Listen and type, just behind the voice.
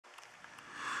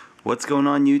What's going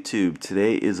on YouTube?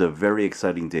 Today is a very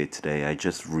exciting day today. I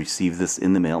just received this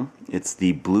in the mail. It's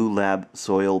the Bluelab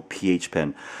Soil PH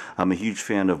Pen. I'm a huge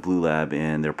fan of Bluelab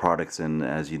and their products, and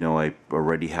as you know, I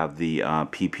already have the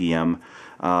ppm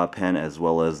pen as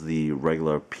well as the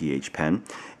regular pH pen.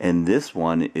 And this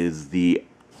one is the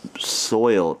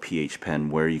soil pH pen,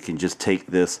 where you can just take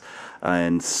this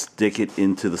and stick it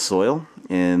into the soil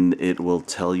and it will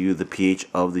tell you the pH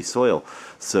of the soil.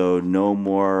 So no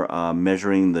more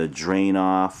measuring the drain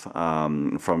off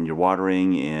from your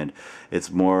watering, and it's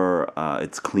more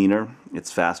it's cleaner,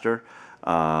 it's faster,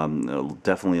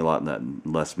 definitely a lot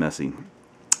less messy,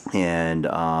 and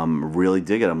really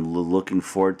dig it. I'm looking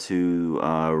forward to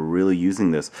really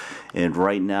using this. And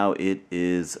right now it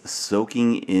is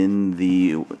soaking in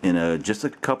just a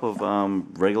cup of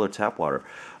regular tap water.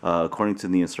 According to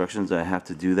the instructions, I have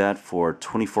to do that for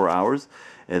 24 hours,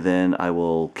 and then I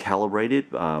will calibrate it.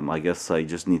 I guess I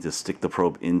just need to stick the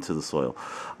probe into the soil.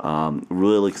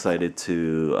 Really excited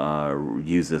to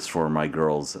use this for my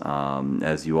girls.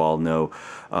 As you all know,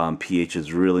 pH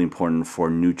is really important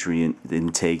for nutrient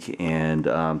intake, and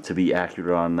to be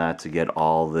accurate on that, to get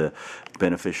all the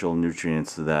beneficial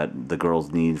nutrients that the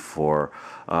girls need for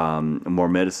more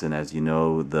medicine. As you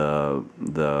know,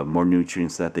 the more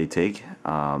nutrients that they take,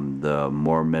 the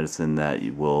more medicine that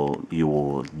you will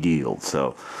yield.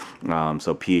 So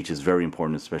pH is very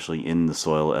important, especially in the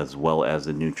soil as well as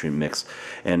the nutrient mix.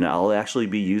 And I'll actually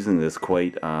be using this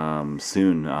quite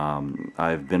soon.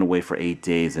 I've been away for 8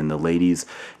 days, and the ladies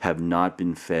have not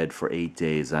been fed for 8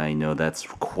 days. I know that's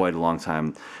quite a long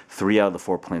time. 3 out of the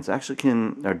 4 plants actually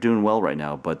are doing well right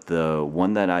now, but the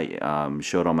one that I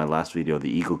showed on my last video,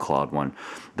 the Eagle Cloud one,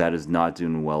 that is not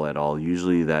doing well at all.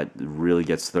 Usually that really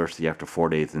gets thirsty after 4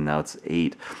 days, and now it's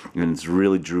 8, and it's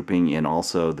really drooping. And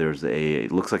also there's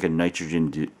it looks like a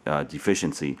nitrogen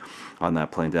deficiency on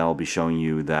that plant. I'll be showing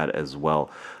you that as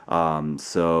well.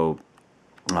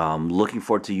 Looking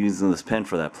forward to using this pen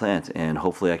for that plant, and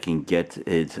hopefully I can get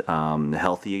it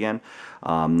healthy again.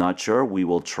 Not sure. We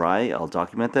will try. I'll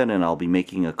document that, and I'll be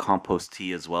making a compost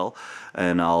tea as well,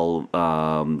 and I'll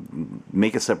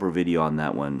make a separate video on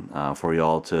that one for you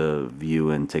all to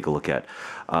view and take a look at.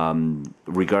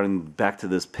 Regarding back to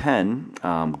this pen,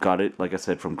 got it, like I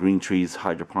said, from Green Trees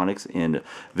Hydroponics in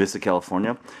Vista,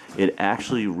 California. It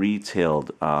actually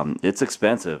retailed. It's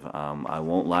expensive. I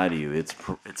won't lie to you. It's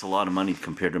a lot of money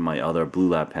compared to my other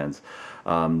Bluelab pens.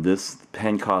 This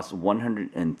pen costs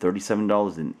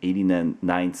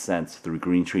 $137.89 through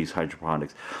Green Trees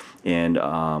Hydroponics, and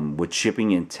with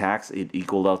shipping and tax, it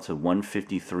equaled out to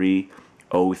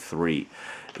 $153.03.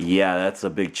 Yeah, that's a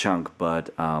big chunk, but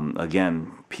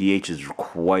again, pH is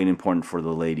quite important for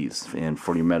the ladies and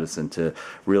for your medicine to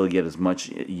really get as much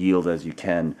yield as you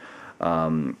can.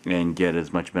 And get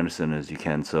as much medicine as you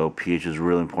can. So pH is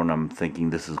really important. I'm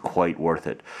thinking this is quite worth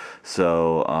it.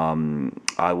 So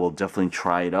I will definitely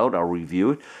try it out. I'll review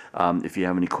it. If you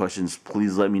have any questions,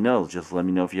 please let me know. Just let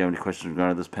me know if you have any questions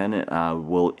regarding this pen, and I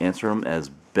will answer them as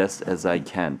best as I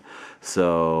can.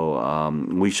 So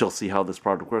we shall see how this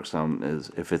product works.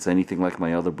 If it's anything like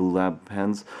my other Bluelab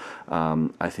pens,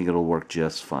 I think it'll work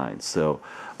just fine. So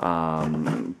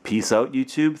peace out,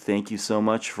 YouTube. Thank you so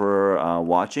much for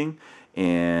watching,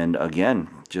 and again,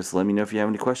 just let me know if you have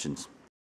any questions.